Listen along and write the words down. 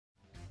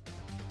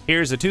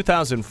Here's a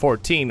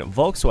 2014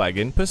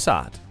 Volkswagen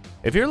Passat.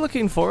 If you're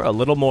looking for a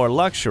little more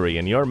luxury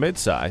in your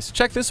midsize,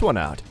 check this one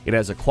out. It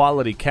has a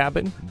quality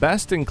cabin,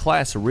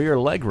 best-in-class rear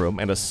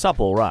legroom, and a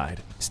supple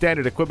ride.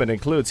 Standard equipment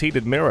includes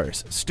heated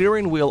mirrors,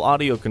 steering wheel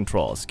audio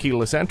controls,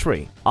 keyless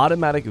entry,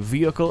 automatic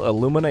vehicle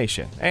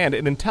illumination, and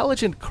an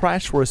intelligent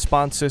crash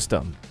response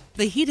system.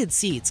 The heated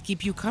seats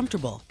keep you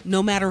comfortable,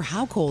 no matter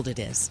how cold it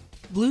is.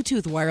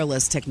 Bluetooth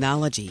wireless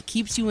technology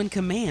keeps you in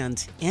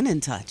command and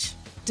in touch.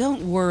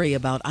 Don't worry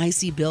about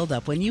icy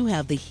buildup when you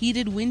have the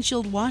heated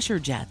windshield washer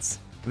jets.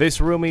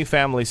 This roomy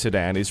family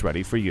sedan is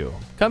ready for you.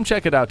 Come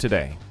check it out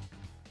today.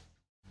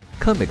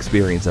 Come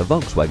experience a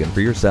Volkswagen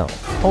for yourself,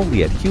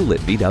 only at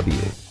Hewlett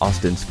VW,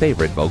 Austin's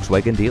favorite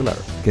Volkswagen dealer,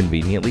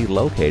 conveniently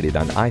located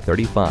on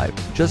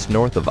I-35, just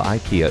north of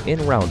IKEA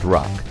in Round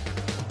Rock.